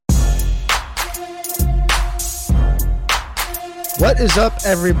What is up,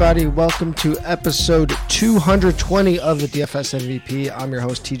 everybody? Welcome to episode 220 of the DFS MVP. I'm your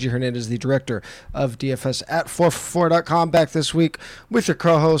host, TJ Hernandez, the director of DFS at 4for4.com, back this week with your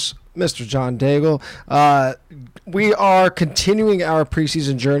co-host, Mr. John Daigle. We are continuing our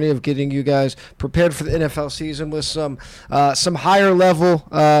preseason journey of getting you guys prepared for the NFL season with some higher level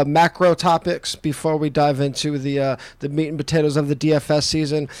macro topics before we dive into the meat and potatoes of the DFS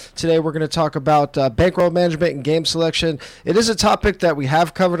season. Today we're going to talk about bankroll management and game selection. It is a topic that we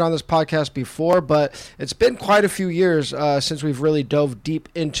have covered on this podcast before, but it's been quite a few years since we've really dove deep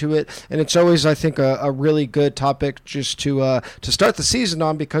into it, and it's always, I think, a really good topic just to start the season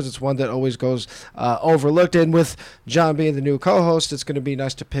on, because it's one that always goes overlooked. And with John being the new co-host, it's going to be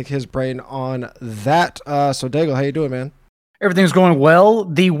nice to pick his brain on that. So Daigle, how you doing, man? Everything's going well.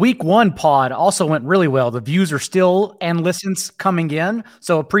 The week one pod also went really well. The views are still and listens coming in.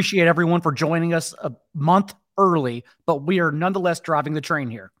 So appreciate everyone for joining us a month early, but we are nonetheless driving the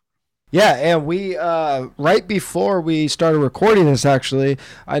train here. Yeah, and we right before we started recording this, actually,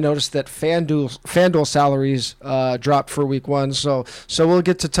 I noticed that FanDuel salaries dropped for week one, so we'll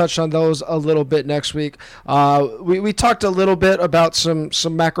get to touch on those a little bit next week. We talked a little bit about some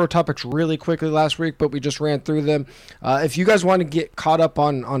macro topics really quickly last week, but we just ran through them. If you guys want to get caught up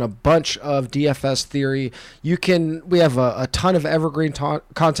on a bunch of DFS theory, we have a ton of evergreen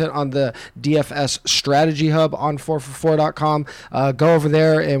content on the DFS Strategy Hub on 4for4.com. Go over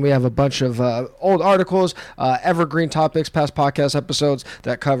there, and we have a bunch of old articles, evergreen topics, past podcast episodes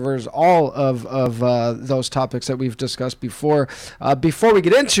that covers all of those topics that we've discussed before. Before we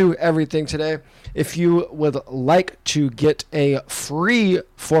get into everything today, if you would like to get a free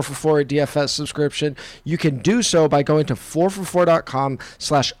 4for4 DFS subscription, you can do so by going to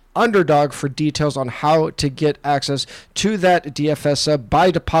 4for4.com/underdog for details on how to get access to that DFS sub by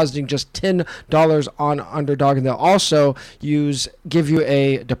depositing just $10 on Underdog, and they'll also give you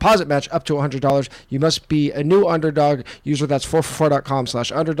a deposit match up to $100. You must be a new Underdog user. That's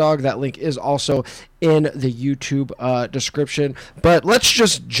 4for4.com/underdog. That link is also in the YouTube description. But let's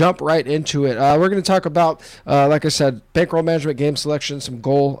just jump right into it. We're going to talk about, like I said, bankroll management, game selection, some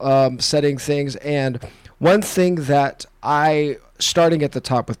goal setting things, and one thing that starting at the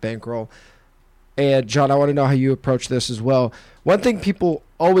top with bankroll, and John, I want to know how you approach this as well. One thing people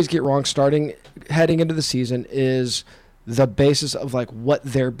always get wrong heading into the season is the basis of like what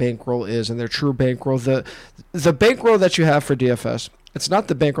their bankroll is and their true bankroll. The bankroll that you have for DFS, it's not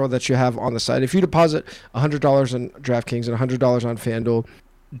the bankroll that you have on the site. If you deposit $100 in DraftKings and $100 on FanDuel,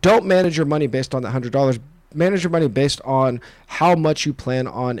 don't manage your money based on that $100. Manage your money based on how much you plan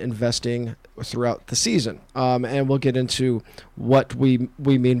on investing throughout the season. And we'll get into what we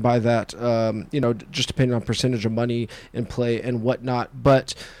mean by that, just depending on percentage of money in play and whatnot.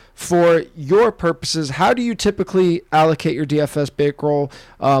 But for your purposes, how do you typically allocate your DFS bankroll,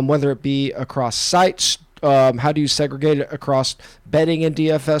 whether it be across sites? How do you segregate it across betting and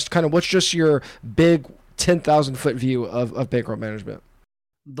DFS? Kind of what's just your big 10,000-foot view of bankroll management?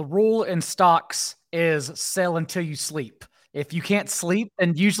 The rule in stocks is sell until you sleep. If you can't sleep,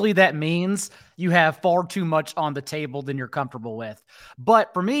 then usually that means you have far too much on the table than you're comfortable with.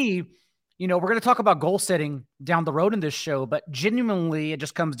 But for me, we're going to talk about goal setting down the road in this show, but genuinely it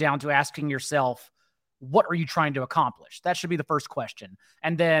just comes down to asking yourself, what are you trying to accomplish? That should be the first question.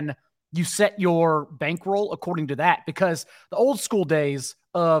 And then you set your bankroll according to that, because the old school days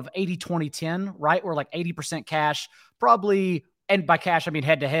of 80-20-10, right? Where like 80% cash, probably, and by cash, I mean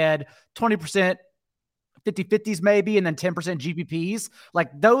head-to-head, 20% 50-50s maybe, and then 10% GPPs.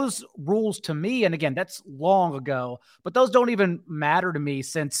 Like those rules to me, and again, that's long ago, but those don't even matter to me,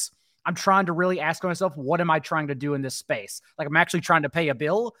 since I'm trying to really ask myself, what am I trying to do in this space? Like, I'm actually trying to pay a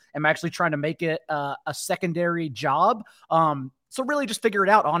bill. I'm actually trying to make it a secondary job. So really just figure it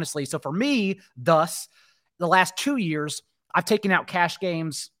out, honestly. So for me, thus, the last 2 years, I've taken out cash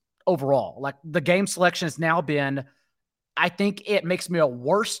games overall. Like the game selection has now been, I think it makes me a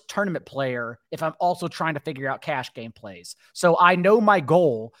worse tournament player if I'm also trying to figure out cash game plays. So I know my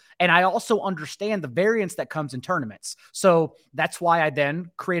goal, and I also understand the variance that comes in tournaments. So that's why I then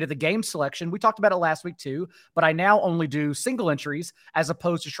created the game selection. We talked about it last week too, but I now only do single entries as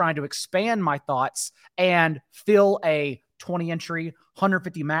opposed to trying to expand my thoughts and fill a 20 entry,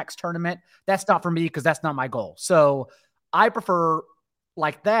 150 max tournament. That's not for me, because that's not my goal. So I prefer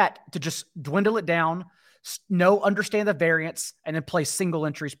like that to just dwindle it down, understand the variance, and then play single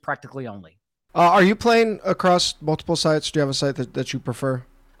entries practically only. Are you playing across multiple sites? Do you have a site that you prefer?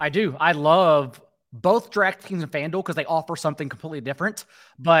 I do. I love both DraftKings and FanDuel because they offer something completely different.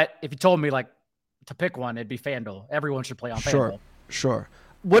 But if you told me like to pick one, it'd be FanDuel. Everyone should play on FanDuel. Sure.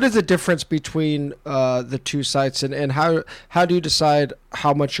 what is the difference between the two sites, and how do you decide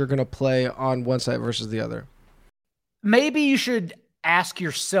how much you're going to play on one site versus the other? Maybe you should ask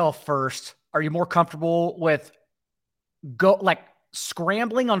yourself first, are you more comfortable with go like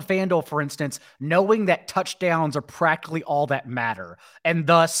scrambling on FanDuel, for instance, knowing that touchdowns are practically all that matter, and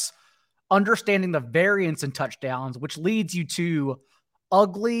thus understanding the variance in touchdowns, which leads you to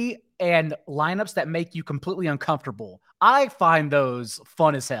ugly and lineups that make you completely uncomfortable. I find those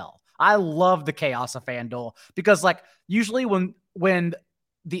fun as hell. I love the chaos of FanDuel because, like, usually when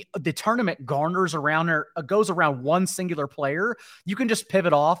the tournament garners around or goes around one singular player, you can just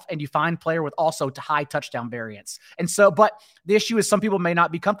pivot off and you find player with also high touchdown variance. And so, but the issue is some people may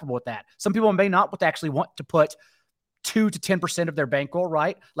not be comfortable with that. Some people may not actually want to put 2 to 10% of their bankroll,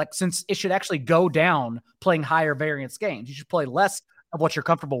 right? Like, since it should actually go down playing higher variance games, you should play less of what you're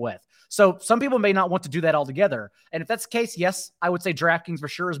comfortable with. So some people may not want to do that altogether. And if that's the case, yes, I would say DraftKings for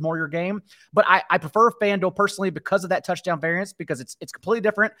sure is more your game. But I prefer FanDuel personally because of that touchdown variance, because it's completely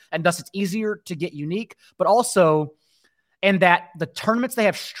different and thus it's easier to get unique. But also, and that the tournaments they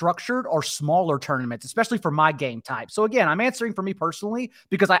have structured are smaller tournaments, especially for my game type. So again, I'm answering for me personally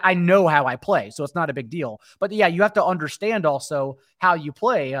because I know how I play, so it's not a big deal. But yeah, you have to understand also how you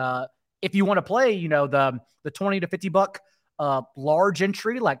play. If you want to play, the 20 to 50 buck large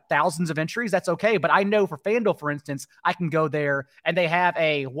entry, like thousands of entries, that's okay. But I know for FanDuel, for instance, I can go there and they have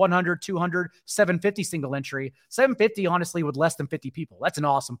a 100, 200, 750 single entry. 750, honestly, with less than 50 people. That's an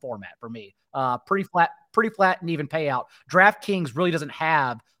awesome format for me. Pretty flat and even payout. DraftKings really doesn't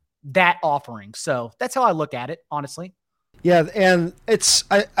have that offering. So that's how I look at it, honestly. Yeah, and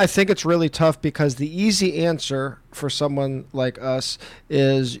I think it's really tough because the easy answer for someone like us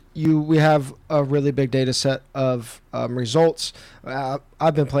is we have a really big data set of results.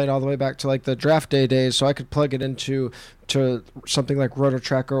 I've been playing all the way back to like the draft day days, so I could plug it into something like Roto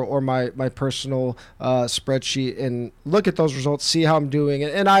Tracker or my personal spreadsheet and look at those results, see how I'm doing.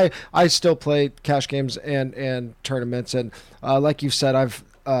 And I still play cash games and tournaments, and like you said,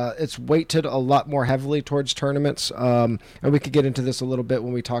 it's weighted a lot more heavily towards tournaments, and we could get into this a little bit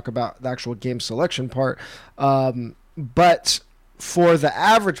when we talk about the actual game selection part. But for the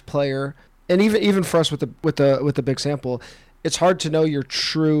average player, and even for us with the big sample, it's hard to know your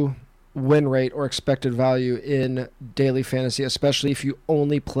true win rate or expected value in daily fantasy, especially if you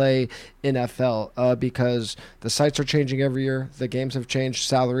only play NFL, because the sites are changing every year. The games have changed.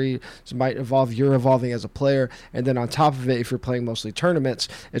 Salaries might evolve. You're evolving as a player. And then on top of it, if you're playing mostly tournaments,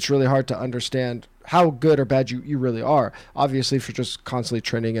 it's really hard to understand how good or bad you really are. Obviously, if you're just constantly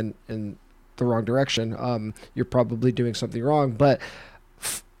trending in the wrong direction, you're probably doing something wrong. But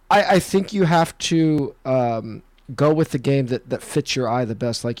I think you have to go with the game that fits your eye the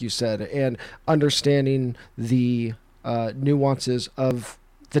best, like you said, and understanding the nuances of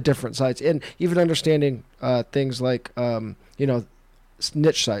the different sites, and even understanding things like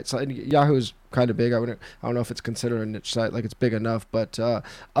niche sites. Yahoo is kind of big. I don't know if it's considered a niche site, like it's big enough, but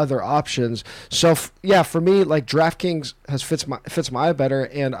other options. So for me, like DraftKings fits my eye better,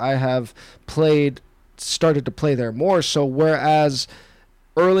 and I have started to play there more. So whereas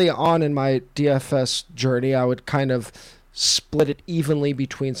early on in my DFS journey, I would kind of split it evenly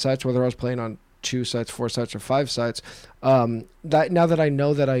between sites, whether I was playing on 2 sites, 4 sites, or 5 sites. That now that I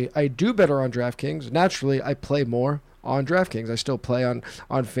know that I do better on DraftKings, naturally I play more on DraftKings. I still play on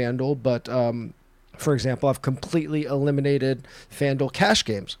FanDuel, but for example, I've completely eliminated FanDuel cash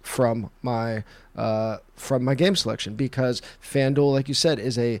games from my game selection, because FanDuel, like you said,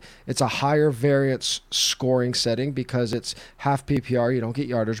 it's a higher variance scoring setting because it's half PPR. You don't get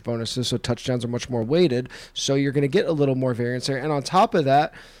yardage bonuses, so touchdowns are much more weighted. So you're going to get a little more variance there. And on top of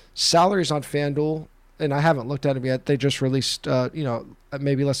that, salaries on FanDuel, and I haven't looked at them yet, they just released,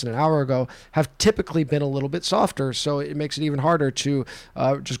 maybe less than an hour ago, have typically been a little bit softer. So it makes it even harder to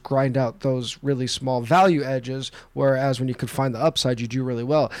just grind out those really small value edges, whereas when you could find the upside, you do really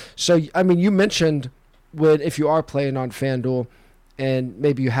well. So, I mean, you mentioned if you are playing on FanDuel and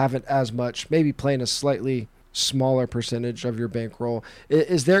maybe you haven't as much, maybe playing a slightly smaller percentage of your bankroll,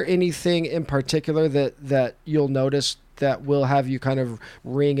 is there anything in particular that you'll notice that will have you kind of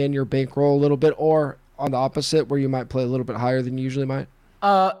ring in your bankroll a little bit, or on the opposite, where you might play a little bit higher than you usually might?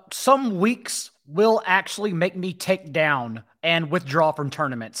 Some weeks will actually make me take down and withdraw from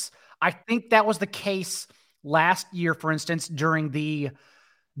tournaments. I think that was the case last year, for instance, during the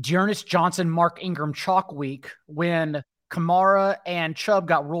Dearness Johnson, Mark Ingram chalk week, when Kamara and Chubb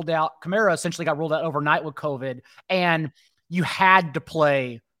got ruled out. Kamara essentially got ruled out overnight with COVID, and you had to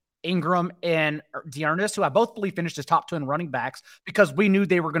play Ingram and Dearness, who I both believe finished as top 2 in running backs, because we knew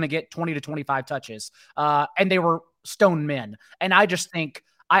they were going to get 20 to 25 touches, and they were stone men. And I just think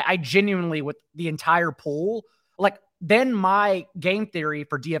I genuinely, with the entire pool, like then my game theory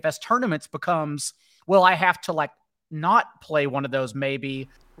for DFS tournaments becomes, well, I have to like not play one of those maybe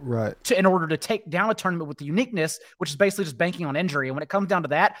Right. in order to take down a tournament with the uniqueness, which is basically just banking on injury. And when it comes down to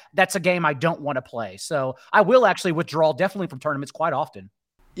that, that's a game I don't want to play. So I will actually withdraw definitely from tournaments quite often.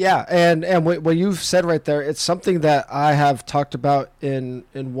 Yeah, and what you've said right there, it's something that I have talked about in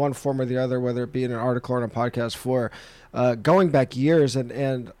one form or the other, whether it be in an article or in a podcast for going back years.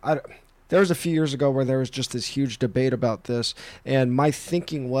 There was a few years ago where there was just this huge debate about this, and my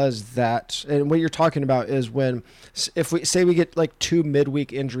thinking was that, and what you're talking about is when, if we say we get like 2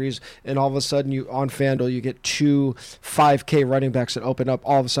 midweek injuries, and all of a sudden you on FanDuel you get 2 5K running backs that open up,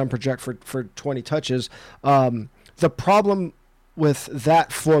 all of a sudden project for 20 touches. The problem with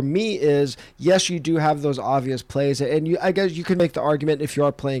that for me is, yes, you do have those obvious plays, and I guess you can make the argument if you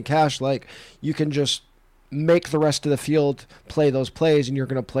are playing cash, like you can just make the rest of the field play those plays and you're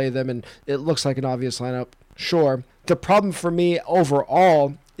going to play them and it looks like an obvious lineup. Sure. The problem for me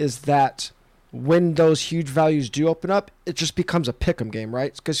overall is that when those huge values do open up, it just becomes a pick'em game,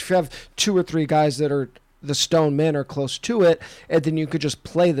 right? Because if you have 2 or 3 guys that are the stone men or close to it, and then you could just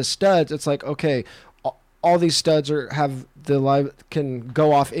play the studs, it's like, okay, all these studs have the live can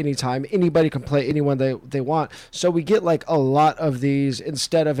go off anytime. Anybody can play anyone they want. So we get like a lot of these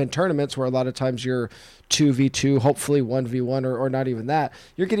instead of in tournaments where a lot of times you're 2v2, hopefully 1v1 or not even that.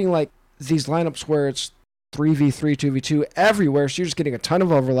 You're getting like these lineups where it's 3v3, 2v2 everywhere. So you're just getting a ton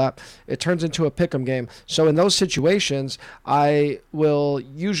of overlap. It turns into a pick'em game. So in those situations, I will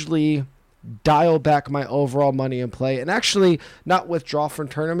usually dial back my overall money in play and actually not withdraw from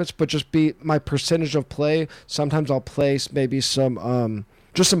tournaments, but just be my percentage of play. Sometimes I'll place maybe some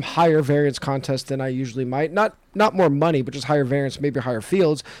just some higher variance contests than I usually might. Not more money, but just higher variance, maybe higher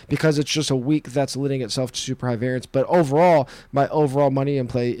fields, because it's just a week that's lending itself to super high variance. But overall, my overall money in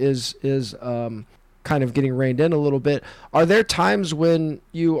play is kind of getting reined in a little bit. Are there times when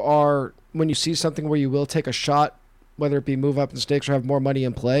you see something where you will take a shot, whether it be move up in stakes or have more money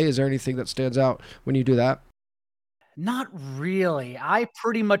in play? Is there anything that stands out when you do that? Not really. I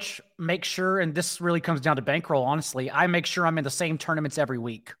pretty much make sure, and this really comes down to bankroll, honestly, I make sure I'm in the same tournaments every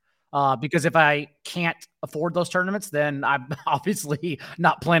week. Because if I can't afford those tournaments, then I'm obviously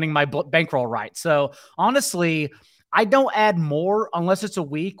not planning my bankroll right. So honestly, I don't add more unless it's a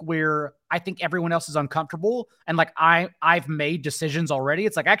week where I think everyone else is uncomfortable and like I've made decisions already.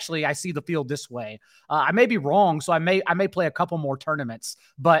 It's like, actually, I see the field this way. I may be wrong, so I may play a couple more tournaments,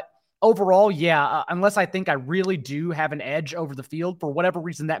 but overall, yeah, unless I think I really do have an edge over the field for whatever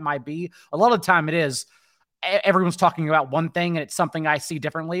reason that might be. A lot of the time, it is everyone's talking about one thing and it's something I see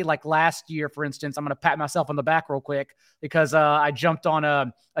differently. Like last year, for instance, I'm going to pat myself on the back real quick because I jumped on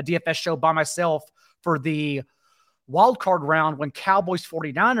a DFS show by myself for the wild card round when Cowboys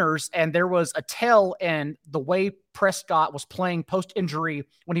 49ers, and there was a tell in the way Prescott was playing post-injury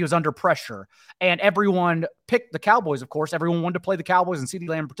when he was under pressure. And everyone picked the Cowboys, of course. Everyone wanted to play the Cowboys and CeeDee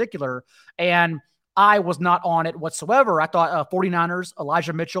Lamb in particular. And I was not on it whatsoever. I thought 49ers,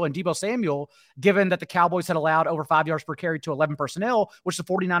 Elijah Mitchell, and Deebo Samuel, given that the Cowboys had allowed over 5 yards per carry to 11 personnel, which the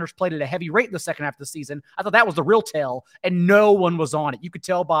 49ers played at a heavy rate in the second half of the season, I thought that was the real tell, and no one was on it. You could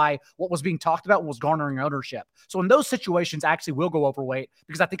tell by what was being talked about and was garnering ownership. So in those situations, I actually will go overweight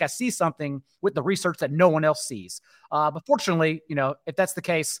because I think I see something with the research that no one else sees. But fortunately, if that's the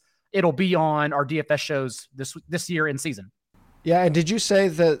case, it'll be on our DFS shows this year in season. Yeah, and did you say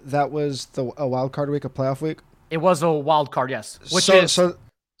that was a wild card week, a playoff week? It was a wild card, yes. Which is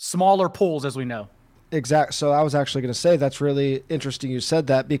smaller pools, as we know. Exact. So I was actually going to say that's really interesting you said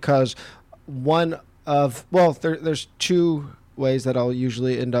that because there's 2 ways that I'll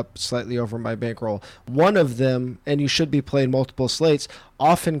usually end up slightly over my bankroll. One of them, and you should be playing multiple slates,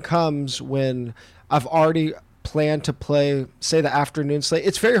 often comes when I've already planned to play, say, the afternoon slate.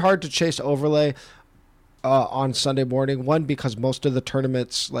 It's very hard to chase overlay on Sunday morning. One, because most of the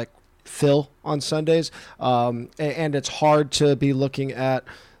tournaments like fill on Sundays, and it's hard to be looking at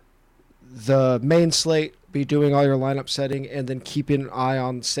the main slate, be doing all your lineup setting, and then keeping an eye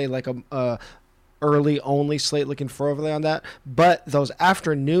on, say, like a early only slate looking for overlay on that. But those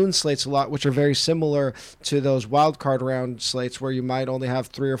afternoon slates a lot, which are very similar to those wild card round slates where you might only have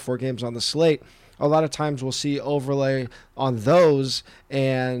 3 or 4 games on the slate, a lot of times we'll see overlay on those,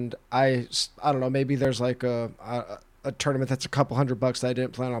 and I don't know, maybe there's like a tournament that's a couple $100 that I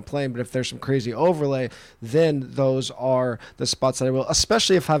didn't plan on playing, but if there's some crazy overlay, then those are the spots that I will,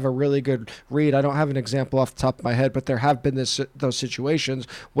 especially if I have a really good read. I don't have an example off the top of my head, but there have been those situations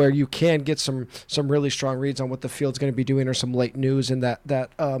where you can get some really strong reads on what the field's going to be doing, or some late news in that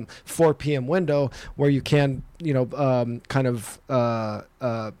 4 p.m. window where you can,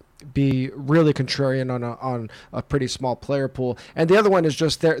 be really contrarian on a pretty small player pool. And the other one is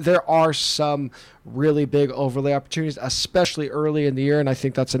just there are some really big overlay opportunities, especially early in the year, and I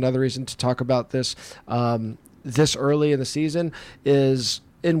think that's another reason to talk about this this early in the season. Is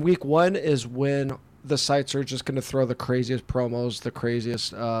in week 1 is when the sites are just going to throw the craziest promos, the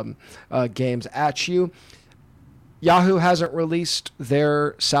craziest games at you. Yahoo hasn't released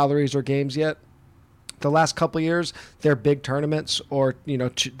their salaries or games yet. The last couple of years, their big tournaments, or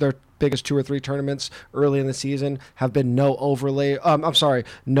their biggest 2 or 3 tournaments early in the season, have been no overlay.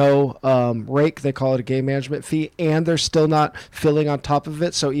 No rake. They call it a game management fee, and they're still not filling on top of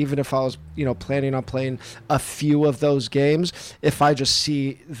it. So even if I was planning on playing a few of those games, if I just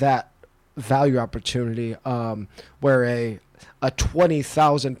see that value opportunity where a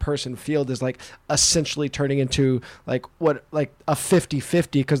 20,000 person field is like essentially turning into like a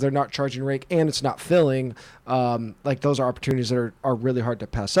 50-50 because they're not charging rake and it's not filling, those are opportunities that are really hard to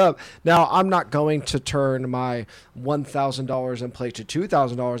pass up. Now, I'm not going to turn my $1,000 in play to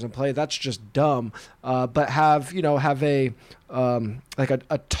 $2,000 in play. That's just dumb. But have a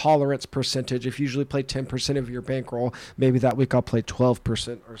tolerance percentage. If you usually play 10% of your bankroll, maybe that week I'll play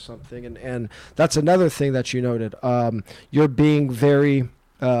 12% or something. And that's another thing that you noted. You're being very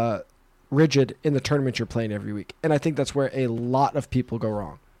rigid in the tournament you're playing every week. And I think that's where a lot of people go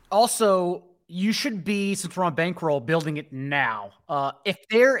wrong. Also, you should be, since we're on bankroll, building it now.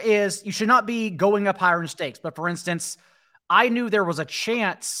 You should not be going up higher in stakes. But for instance, I knew there was a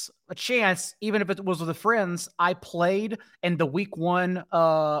chance, even if it was with the friends, I played in the week 1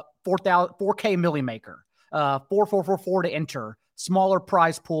 4K Millie Maker, 4444 to enter, smaller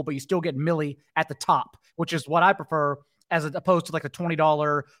prize pool, but you still get Millie at the top, which is what I prefer, as opposed to like a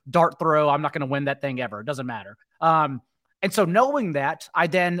 $20 dart throw. I'm not going to win that thing ever. It doesn't matter. And so knowing that, I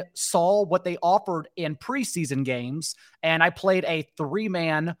then saw what they offered in preseason games, and I played a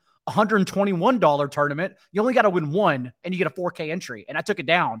 3-man $121 tournament. You only got to win 1 and you get a 4K entry. And I took it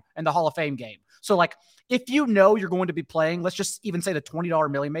down in the Hall of Fame game. So like, if you know you're going to be playing, let's just even say the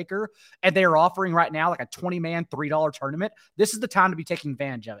 $20 Millie Maker, and they're offering right now like a 20-man $3 tournament, this is the time to be taking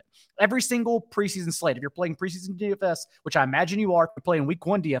advantage of it. Every single preseason slate, if you're playing preseason DFS, which I imagine you are, if you're playing week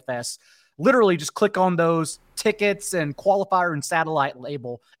 1 DFS, literally just click on those tickets and qualifier and satellite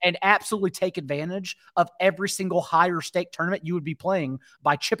label and absolutely take advantage of every single higher stake tournament you would be playing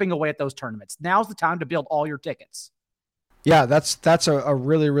by chipping away at those tournaments. Now's the time to build all your tickets. Yeah, that's a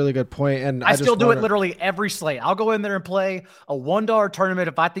really, really good point. And I still do it literally every slate. I'll go in there and play a $1 tournament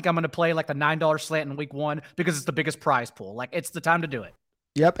if I think I'm going to play like the $9 slant in week 1 because it's the biggest prize pool. Like, it's the time to do it.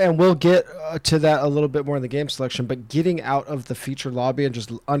 Yep, and we'll get to that a little bit more in the game selection, but getting out of the feature lobby and just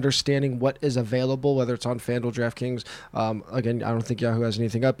understanding what is available, whether it's on FanDuel, DraftKings, again, I don't think Yahoo has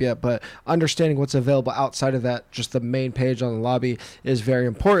anything up yet, but understanding what's available outside of that, just the main page on the lobby, is very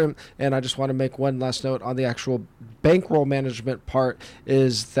important. And I just want to make one last note on the actual bankroll management part,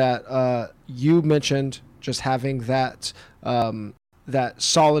 is that you mentioned just having that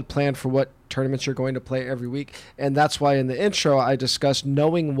solid plan for what tournaments you're going to play every week. And that's why in the intro I discussed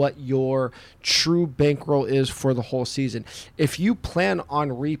knowing what your true bankroll is for the whole season. If you plan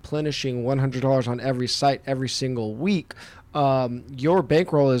on replenishing $100 on every site every single week, your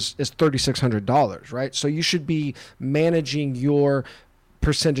bankroll is $3,600, right? So you should be managing your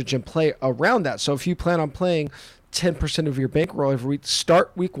percentage in play around that. So if you plan on playing 10% of your bankroll every week,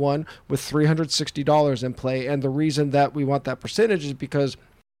 start week 1 with $360 in play. And the reason that we want that percentage is because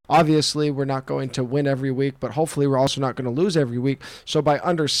obviously we're not going to win every week, but hopefully we're also not going to lose every week. So by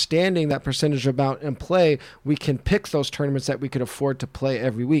understanding that percentage amount in play, we can pick those tournaments that we could afford to play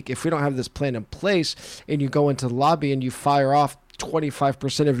every week. If we don't have this plan in place and you go into the lobby and you fire off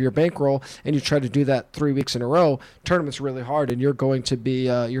 25% of your bankroll and you try to do that 3 weeks in a row, tournament's really hard and you're going to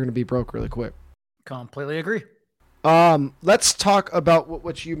be broke really quick. Completely agree. Let's talk about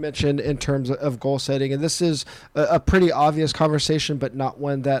what you mentioned in terms of goal setting. And this is a pretty obvious conversation, but not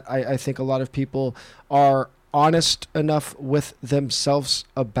one that I think a lot of people are honest enough with themselves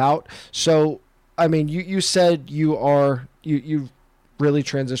about. So, I mean, you said you really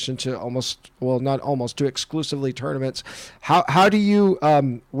transitioned to to exclusively tournaments. How do you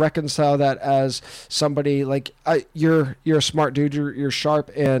reconcile that as somebody like you're a smart dude, you're sharp,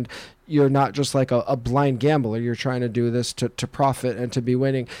 and you're not just like a blind gambler. You're trying to do this to profit and to be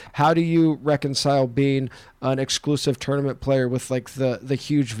winning. How do you reconcile being an exclusive tournament player with like the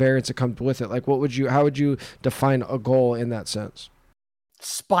huge variance that comes with it? Like how would you define a goal in that sense?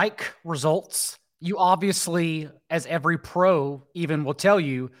 Spike results. You obviously, as every pro even will tell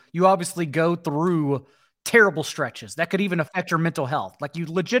you, you obviously go through terrible stretches that could even affect your mental health. Like you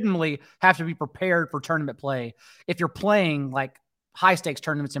legitimately have to be prepared for tournament play if you're playing like high stakes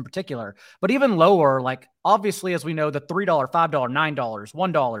tournaments in particular, but even lower, like obviously, as we know, the $3, $5,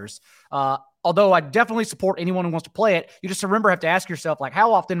 $9, $1. Although I definitely support anyone who wants to play it, you just remember have to ask yourself, like,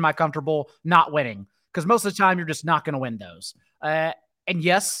 how often am I comfortable not winning? Because most of the time you're just not going to win those. And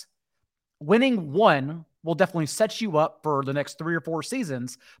yes, winning one will definitely set you up for the next 3 or 4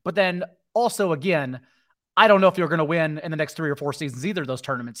 seasons. But then also, again, I don't know if you're going to win in the next 3 or 4 seasons either of those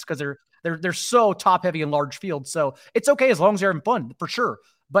tournaments because they're so top heavy in large fields. So it's okay as long as you're having fun for sure.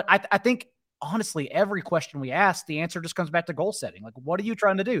 But I think honestly, every question we ask, the answer just comes back to goal setting. Like, what are you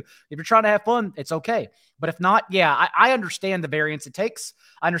trying to do? If you're trying to have fun, it's okay. But if not, yeah, I understand the variance it takes.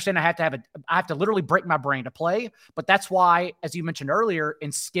 I understand I have to literally break my brain to play. But that's why, as you mentioned earlier,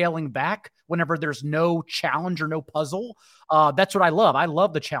 in scaling back, whenever there's no challenge or no puzzle, that's what I love. I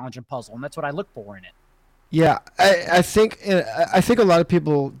love the challenge and puzzle, and that's what I look for in it. Yeah, I think a lot of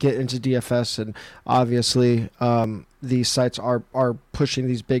people get into DFS, and obviously these sites are pushing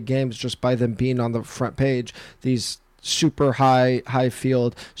these big games just by them being on the front page. These super high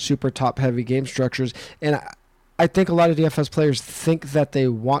field, super top heavy game structures, and I think a lot of DFS players think that they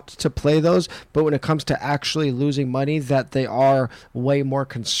want to play those, but when it comes to actually losing money, that they are way more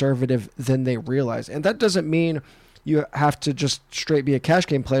conservative than they realize. And that doesn't mean you have to just straight be a cash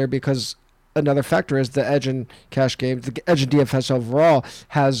game player, because another factor is the edge in cash games, the edge in DFS overall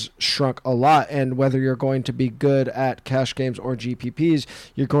has shrunk a lot. And whether you're going to be good at cash games or GPPs,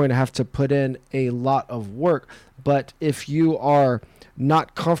 you're going to have to put in a lot of work. But if you are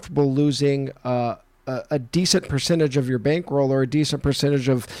not comfortable losing a decent percentage of your bankroll or a decent percentage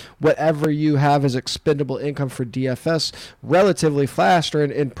of whatever you have as expendable income for DFS relatively fast or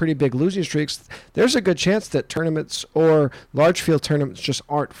in pretty big losing streaks, there's a good chance that tournaments or large field tournaments just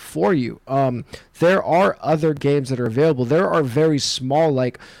aren't for you. There are other games that are available. There are very small,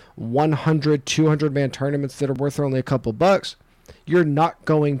 like 100, 200 man tournaments that are worth only a couple bucks. You're not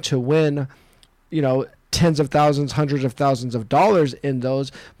going to win, tens of thousands, hundreds of thousands of dollars in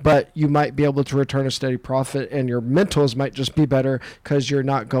those, but you might be able to return a steady profit, and your mentals might just be better because you're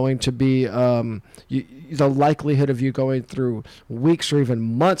not going to be the likelihood of you going through weeks or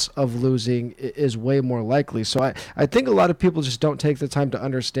even months of losing is way more likely. So I think a lot of people just don't take the time to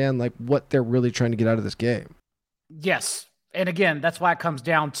understand like what they're really trying to get out of this game. Yes. And again, that's why it comes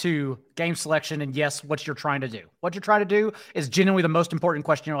down to game selection and yes, what you're trying to do. What you're trying to do is genuinely the most important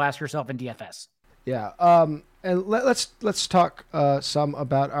question you'll ask yourself in DFS. Yeah, and let's talk some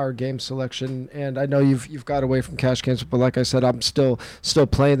about our game selection. And I know you've got away from cash games, but like I said, I'm still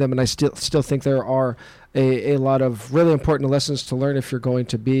playing them, and I still think there are a lot of really important lessons to learn if you're going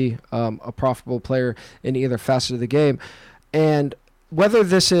to be a profitable player in either facet of the game. And whether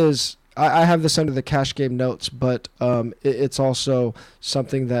this is, I have this under the cash game notes, but it's also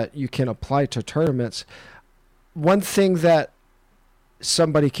something that you can apply to tournaments. One thing that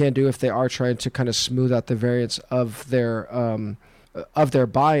somebody can do if they are trying to kind of smooth out the variance of their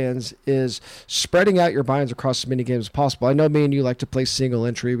buy-ins is spreading out your buy-ins across as many games as possible. I know me and you like to play single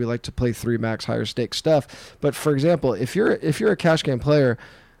entry. We like to play 3 max higher stake stuff. But for example, if you're a cash game player,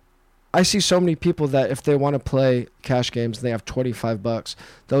 I see so many people that if they want to play cash games and they have $25,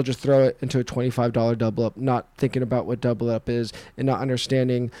 they'll just throw it into a $25 double up, not thinking about what double up is and not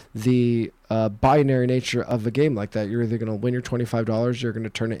understanding the binary nature of a game like that. You're either going to win your $25, you're going to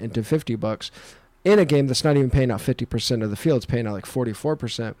turn it into $50 in a game that's not even paying out 50% of the field. It's paying out like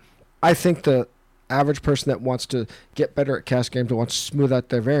 44%. I think the average person that wants to get better at cash games, that wants to smooth out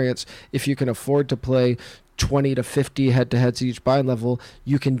their variance, if you can afford to play 20 to 50 head-to-heads each buy level,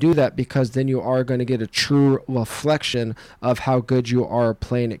 you can do that because then you are going to get a true reflection of how good you are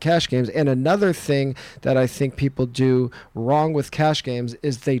playing at cash games. And another thing that I think people do wrong with cash games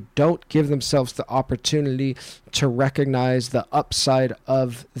is they don't give themselves the opportunity to recognize the upside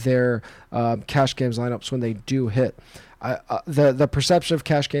of their cash games lineups when they do hit. The perception of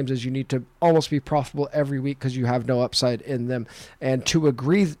cash games is you need to almost be profitable every week because you have no upside in them. And to a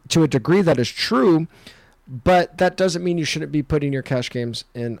degree that is true, but that doesn't mean you shouldn't be putting your cash games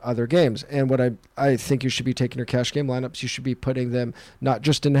in other games. And what I think you should be taking your cash game lineups, you should be putting them not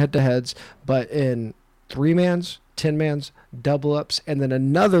just in head-to-heads, but in 3-mans, 10-mans, double-ups. And then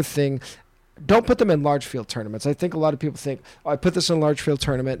another thing, don't put them in large field tournaments. I think a lot of people think, oh, I put this in a large field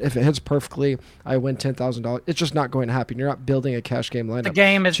tournament. If it hits perfectly, I win $10,000. It's just not going to happen. You're not building a cash game lineup.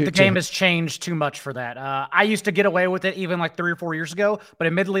 The game has changed too much for that. I used to get away with it even like 3 or 4 years ago, but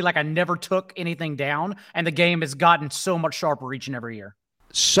admittedly, like I never took anything down, and the game has gotten so much sharper each and every year.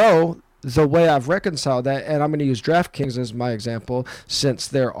 So the way I've reconciled that, and I'm going to use DraftKings as my example, since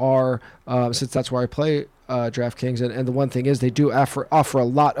that's where I play DraftKings, and the one thing is they do offer a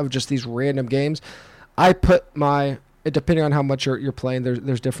lot of just these random games. I put depending on how much you're playing,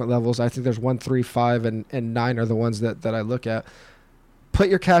 there's different levels. I think there's 1, 3, 5, and 9 are the ones that I look at. Put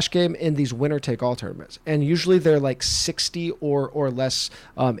your cash game in these winner-take-all tournaments, and usually they're like 60 or less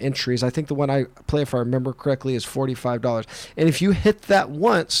entries. I think the one I play, if I remember correctly, is $45. And if you hit that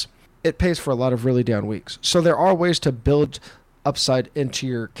once, it pays for a lot of really down weeks. So there are ways to build upside into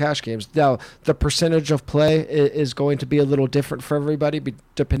your cash games. Now, the percentage of play is going to be a little different for everybody,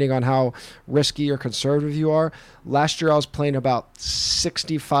 depending on how risky or conservative you are. Last year, I was playing about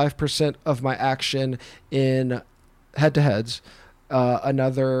 65% of my action in head-to-heads,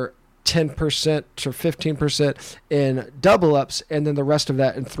 another 10% to 15% in double ups, and then the rest of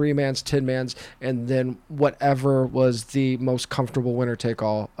that in 3-mans, 10-mans, and then whatever was the most comfortable winner take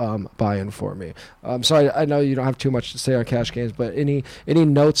all buy-in for me. So I know you don't have too much to say on cash games, but any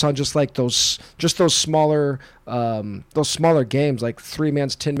notes on just like those smaller games like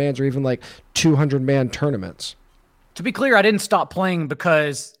 3-mans, 10-mans, or even like 200-man tournaments? To be clear, I didn't stop playing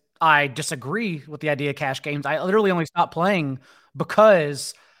because I disagree with the idea of cash games. I literally only stopped playing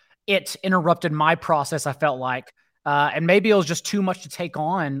because it interrupted my process, I felt like. And maybe it was just too much to take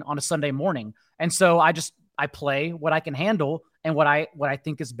on a Sunday morning. And so I play what I can handle and what I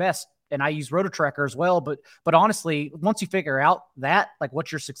think is best. And I use RotoTracker as well. But honestly, once you figure out that, like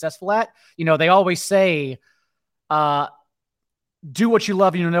what you're successful at, they always say, do what you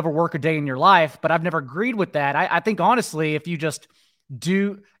love and you'll never work a day in your life. But I've never agreed with that. I think honestly, if you just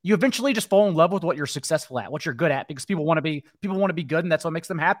you eventually just fall in love with what you're successful at, what you're good at, because people want to be good, and that's what makes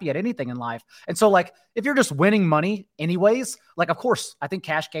them happy at anything in life. And so like, if you're just winning money anyways, like, of course, I think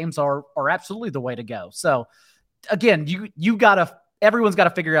cash games are absolutely the way to go. So again, everyone's got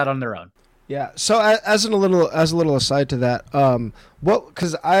to figure it out on their own. Yeah. So as a little aside to that,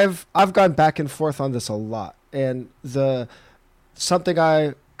 because I've gone back and forth on this a lot, and something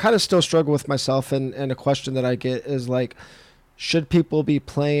I kind of still struggle with myself, and a question that I get is like, should people be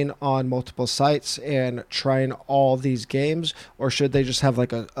playing on multiple sites and trying all these games, or should they just have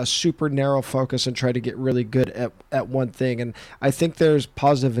like a super narrow focus and try to get really good at one thing? And I think there's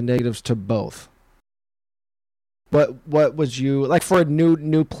positive and negatives to both. What would you like for a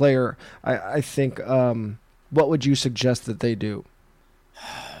new player? I think what would you suggest that they do?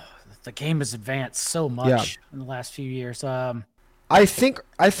 The game has advanced so much in the last few years. I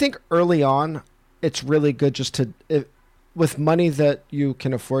think early on, it's really good just with money that you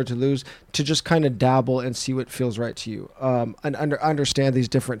can afford to lose, to just kind of dabble and see what feels right to you, and understand these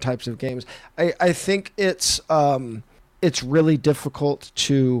different types of games. I think it's really difficult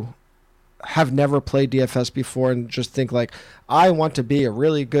to have never played DFS before and just think like, I want to be a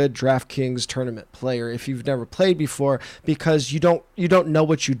really good DraftKings tournament player if you've never played before, because you don't know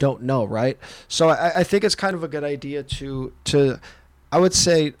what you don't know, right? So I think it's kind of a good idea to I would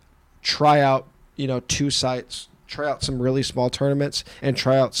say try out 2 sites, try out some really small tournaments, and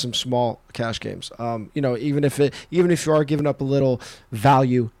try out some small cash games. Even if you are giving up a little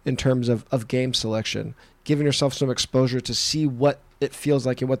value in terms of game selection, giving yourself some exposure to see what it feels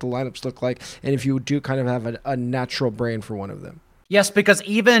like and what the lineups look like, and if you do kind of have a natural brain for one of them. Yes, because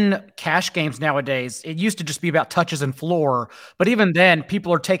even cash games nowadays, it used to just be about touches and floor, but even then,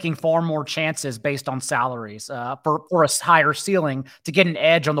 people are taking far more chances based on salaries for a higher ceiling to get an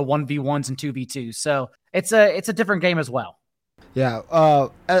edge on the 1v1s and 2v2s. So it's a different game as well. Yeah.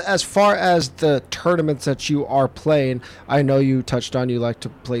 As far as the tournaments that you are playing, I know you touched on you like to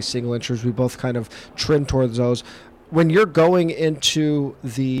play single entries. We both kind of trend towards those. When you're going into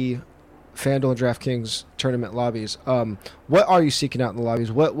the FanDuel and DraftKings tournament lobbies, what are you seeking out in the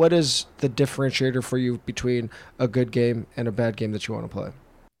lobbies? What is the differentiator for you between a good game and a bad game that you want to play?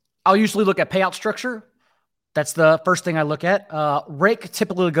 I'll usually look at payout structure. That's the first thing I look at. Rake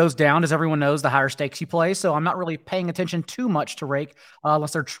typically goes down, as everyone knows, the higher stakes you play. So I'm not really paying attention too much to rake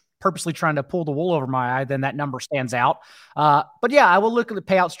unless they're purposely trying to pull the wool over my eye. Then that number stands out. But yeah, I will look at the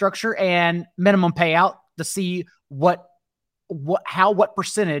payout structure and minimum payout to see what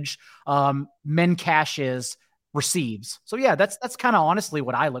percentage men cashes receives. So yeah, that's kind of honestly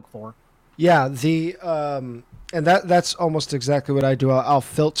what I look for. Yeah, and that's almost exactly what I do. I'll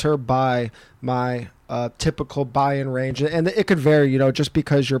filter by my typical buy-in range, and it could vary. Just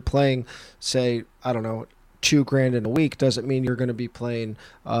because you're playing, say, I don't know, $2,000 in a week doesn't mean you're going to be playing,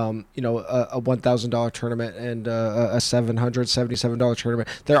 a $1,000 tournament and a $777 tournament.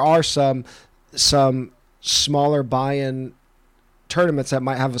 There are some smaller buy-in tournaments that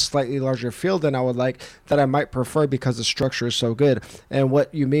might have a slightly larger field than I would like, that I might prefer because the structure is so good. And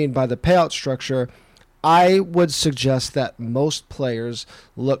what you mean by the payout structure, I would suggest that most players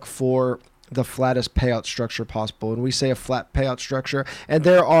look for the flattest payout structure possible. When we say a flat payout structure, and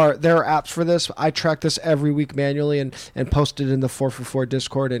there are apps for this. I track this every week manually and post it in the 4for4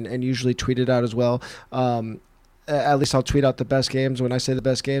 Discord and usually tweet it out as well. At least I'll tweet out the best games. When I say the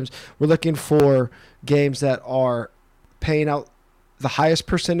best games, we're looking for games that are paying out the highest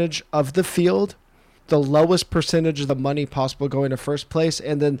percentage of the field, the lowest percentage of the money possible going to first place.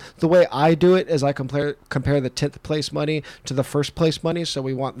 And then the way I do it is I compare the 10th place money to the first place money. So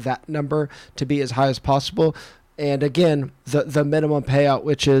we want that number to be as high as possible. And again, the minimum payout,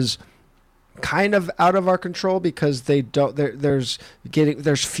 which is kind of out of our control because there's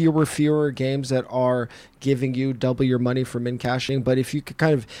fewer games that are giving you double your money for min cashing. But if you could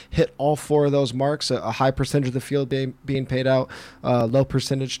kind of hit all four of those marks, a high percentage of the field being paid out, low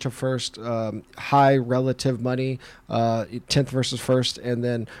percentage to first, high relative money, 10th versus first, and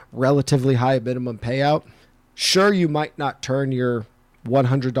then relatively high minimum payout. Sure, you might not turn your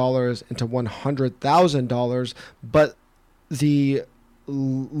 $100 into $100,000, but the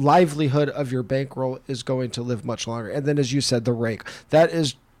livelihood of your bankroll is going to live much longer. And then, as you said, the rake, that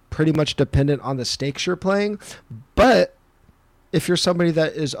is pretty much dependent on the stakes you're playing. But if you're somebody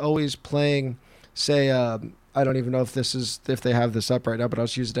that is always playing, say, I don't even know if they have this up right now, but I'll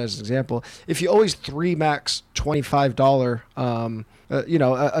just use it as an example. If you always 3-max $25,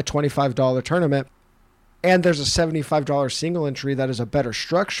 a $25 tournament, and there's a $75 single entry that is a better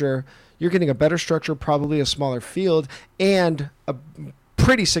structure, you're getting a better structure, probably a smaller field, and a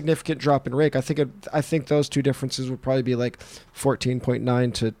pretty significant drop in rake. I think those two differences would probably be like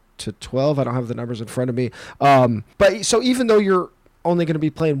 14.9 to 12. I don't have the numbers in front of me. But so even though you're only going to be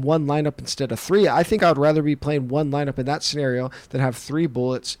playing one lineup instead of three, I think I would rather be playing one lineup in that scenario than have three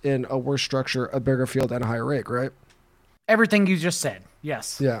bullets in a worse structure, a bigger field, and a higher rake, right? Everything you just said.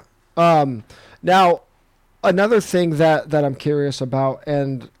 Yes. Yeah. Now, another thing that I'm curious about,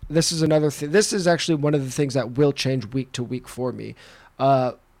 and this is another thing. This is actually one of the things that will change week to week for me.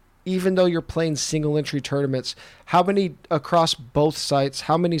 Even though you're playing single entry tournaments, how many across both sites?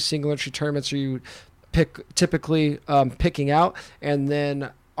 How many single entry tournaments are you typically picking out? And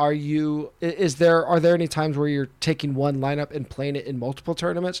then are there any times where you're taking one lineup and playing it in multiple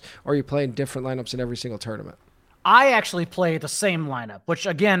tournaments, or are you playing different lineups in every single tournament? I actually play the same lineup, which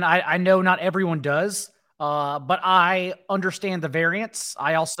again I know not everyone does. But I understand the variance.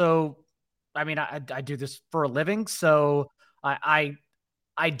 I also, I do this for a living, so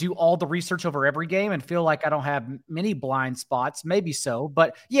I do all the research over every game and feel like I don't have many blind spots. Maybe so,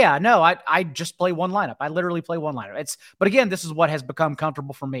 but yeah, no, I just play one lineup. I literally play one lineup. But again, this is what has become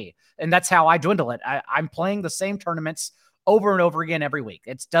comfortable for me, and that's how I dwindle it. I'm playing the same tournaments over and over again every week.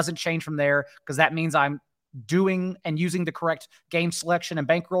 It doesn't change from there because that means I'm doing and using the correct game selection and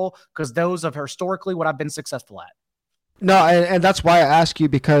bankroll, because those are historically what I've been successful at. No, and that's why I ask you,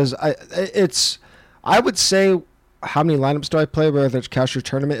 because I would say how many lineups do I play, whether it's cash or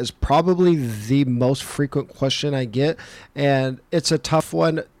tournament, is probably the most frequent question I get. And it's a tough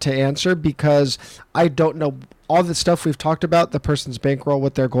one to answer because I don't know all the stuff we've talked about, the person's bankroll,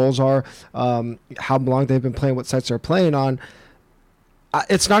 what their goals are, how long they've been playing, what sites they're playing on.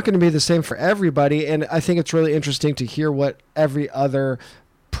 It's not going to be the same for everybody, and I think it's really interesting to hear what every other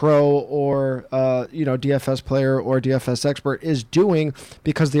pro or DFS player or DFS expert is doing,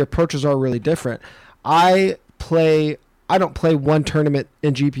 because the approaches are really different. I don't play one tournament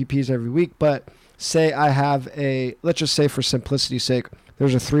in GPPs every week, but say I have let's just say for simplicity's sake,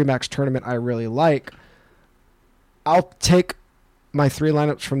 there's a 3-max tournament I really like. I'll take my 3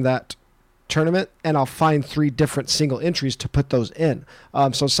 lineups from that tournament and I'll find 3 different single entries to put those in.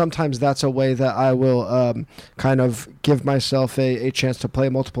 So sometimes that's a way that I will kind of give myself a chance to play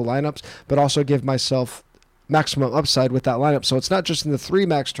multiple lineups, but also give myself maximum upside with that lineup. So it's not just in the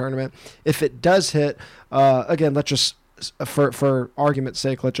 3-max tournament. If it does hit, again, let's just, for argument's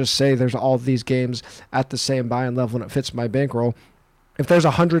sake, let's just say there's all these games at the same buy-in level and it fits my bankroll. If there's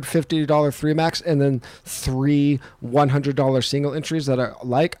 $150 3-max and then 3 $100 single entries that I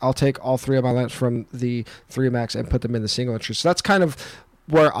like, I'll take all 3 of my lineups from the 3-max and put them in the single entry. So that's kind of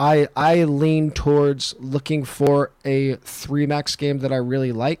where I lean towards looking for a 3 max game that I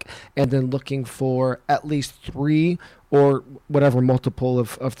really like, and then looking for at least 3 or whatever multiple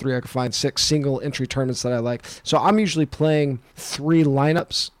of 3 I can find, 6 single entry tournaments that I like. So I'm usually playing 3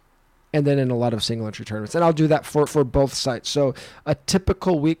 lineups and then in a lot of single entry tournaments. And I'll do that for both sites. So a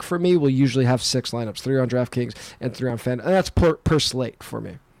typical week for me will usually have 6 lineups, 3 on DraftKings and 3 on Fan. And that's per slate for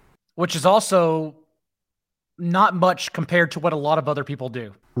me. Which is also not much compared to what a lot of other people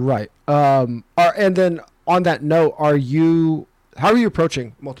do. Right. And then on that note, how are you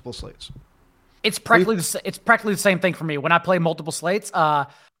approaching multiple slates? It's practically the same thing for me. When I play multiple slates, I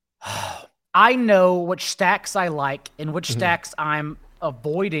know which stacks I like and which stacks I'm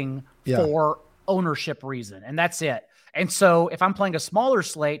avoiding for ownership reason, and that's it. And so if I'm playing a smaller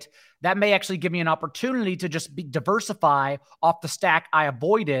slate, that may actually give me an opportunity to just diversify off the stack I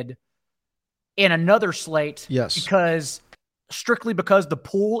avoided in another slate. Yes. Strictly because the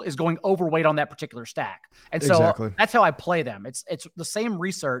pool is going overweight on that particular stack. And so that's how I play them. It's the same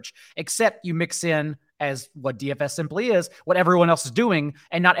research, except you mix in, as what DFS simply is, what everyone else is doing,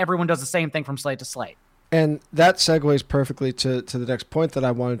 and not everyone does the same thing from slate to slate. And that segues perfectly to the next point that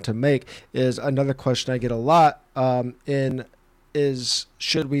I wanted to make. Is another question I get a lot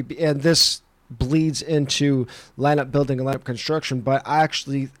should we be, and this bleeds into lineup building and lineup construction, but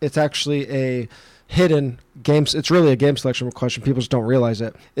it's actually a hidden games. It's really a game selection question. People just don't realize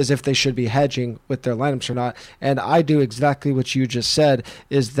it, is if they should be hedging with their lineups or not. And I do exactly what you just said,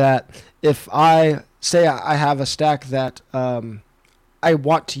 is that if I say I have a stack that I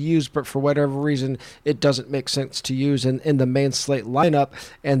want to use, but for whatever reason, it doesn't make sense to use in the main slate lineup,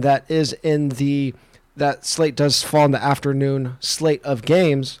 and that slate does fall in the afternoon slate of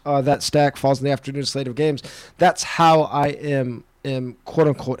games, that stack falls in the afternoon slate of games, that's how I am quote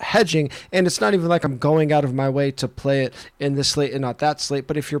unquote hedging. And it's not even like I'm going out of my way to play it in this slate and not that slate,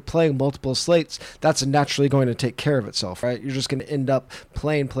 but if you're playing multiple slates, that's naturally going to take care of itself, right? You're just going to end up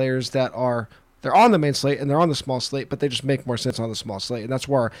playing players that they're on the main slate and they're on the small slate, but they just make more sense on the small slate, and that's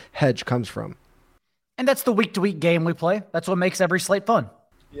where our hedge comes from. And that's the week-to-week game we play. That's what makes every slate fun,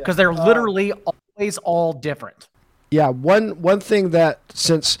 because they're literally always all different. Yeah, one thing that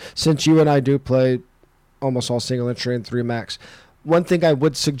since you and I do play almost all single entry and 3 max, one thing I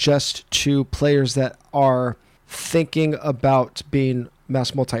would suggest to players that are thinking about being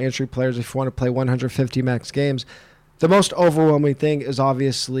mass multi-entry players, if you want to play 150 max games, the most overwhelming thing is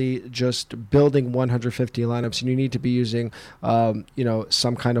obviously just building 150 lineups, and you need to be using,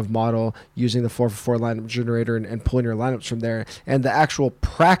 some kind of model, using the 4for4 lineup generator and pulling your lineups from there. And the actual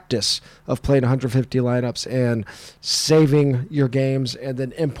practice of playing 150 lineups and saving your games and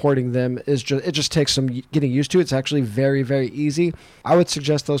then importing them it just takes some getting used to. It's actually very, very easy. I would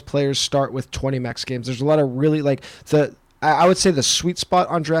suggest those players start with 20 max games. There's a lot of really I would say the sweet spot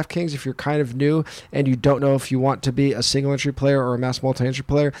on DraftKings, if you're kind of new and you don't know if you want to be a single entry player or a mass multi-entry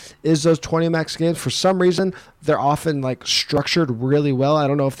player, is those 20 max games. For some reason, they're often structured really well. I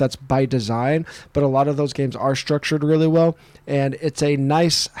don't know if that's by design, but a lot of those games are structured really well. And it's a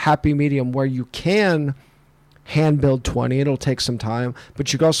nice happy medium where you can hand build 20. It'll take some time,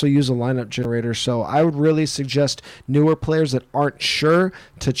 but you can also use a lineup generator. So I would really suggest newer players that aren't sure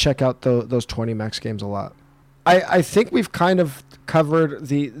to check out those 20 max games a lot. I think we've kind of covered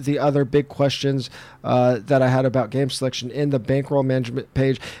the other big questions that I had about game selection in the Bankroll management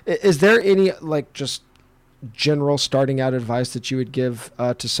page. Is there any just general starting out advice that you would give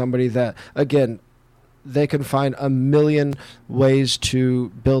to somebody that, again, they can find a million ways to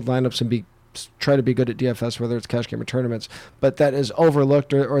build lineups and try to be good at DFS, whether it's cash game or tournaments, but that is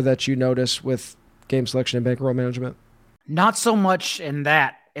overlooked or that you notice with game selection and Bankroll management? Not so much in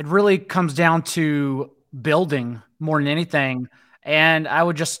that. It really comes down to building more than anything. And I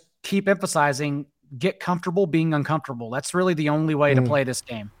would just keep emphasizing, get comfortable being uncomfortable. That's really the only way to play this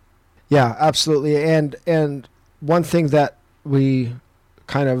game. Yeah, absolutely. And one thing that we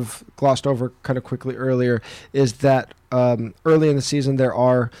kind of glossed over kind of quickly earlier is that early in the season, there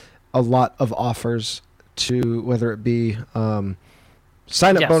are a lot of offers to, whether it be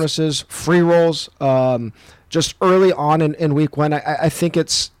sign-up bonuses, free rolls, just early on in week 1. I think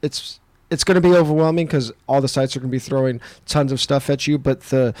it's going to be overwhelming because all the sites are going to be throwing tons of stuff at you, but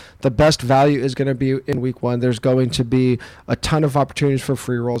the best value is going to be in week 1. There's going to be a ton of opportunities for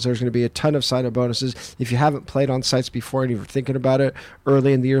free rolls. There's going to be a ton of sign-up bonuses. If you haven't played on sites before and you're thinking about it,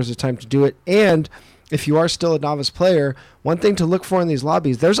 early in the year is the time to do it. And if you are still a novice player, one thing to look for in these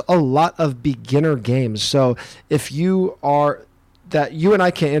lobbies, there's a lot of beginner games. So if you are that you and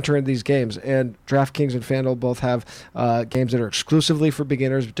I can't enter in these games. And DraftKings and FanDuel both have games that are exclusively for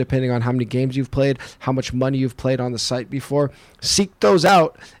beginners, depending on how many games you've played, how much money you've played on the site before. Seek those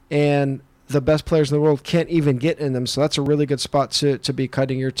out, and the best players in the world can't even get in them. So that's a really good spot to be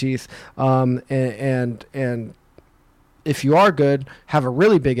cutting your teeth. And if you are good, have a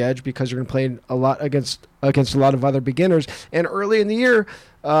really big edge because you're going to play a lot against a lot of other beginners. And early in the year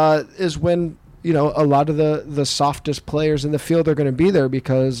is when a lot of the softest players in the field are going to be there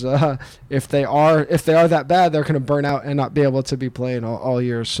because if they are that bad, they're going to burn out and not be able to be playing all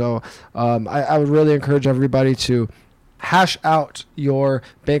year. So I would really encourage everybody to hash out your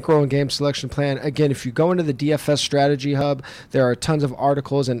bankroll and game selection plan. Again, if you go into the DFS Strategy Hub, there are tons of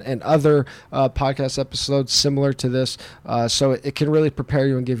articles and other podcast episodes similar to this, so it can really prepare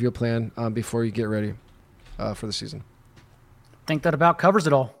you and give you a plan before you get ready for the season. I think that about covers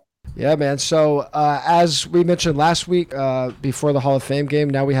it all. Yeah, man. So as we mentioned last week before the Hall of Fame game,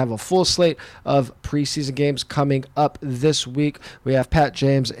 now we have a full slate of preseason games coming up this week. We have Pat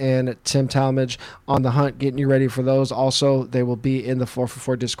James and Tim Talmadge on the hunt, getting you ready for those. Also, they will be in the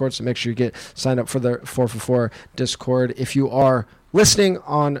 4for4 Discord, so make sure you get signed up for the 4for4 Discord. If you are listening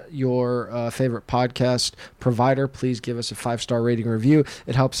on your favorite podcast provider, please give us a 5-star rating review.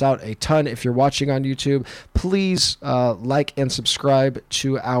 It helps out a ton. If you're watching on YouTube, please like and subscribe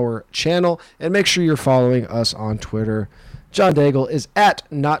to our channel, and make sure you're following us on Twitter. John Daigle is at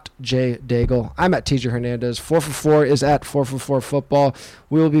NotJDaigle. I'm at TJ Hernandez. 4for4 is at 4for4 Football.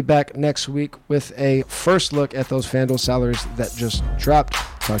 We will be back next week with a first look at those FanDuel salaries that just dropped.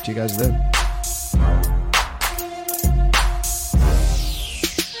 Talk to you guys then.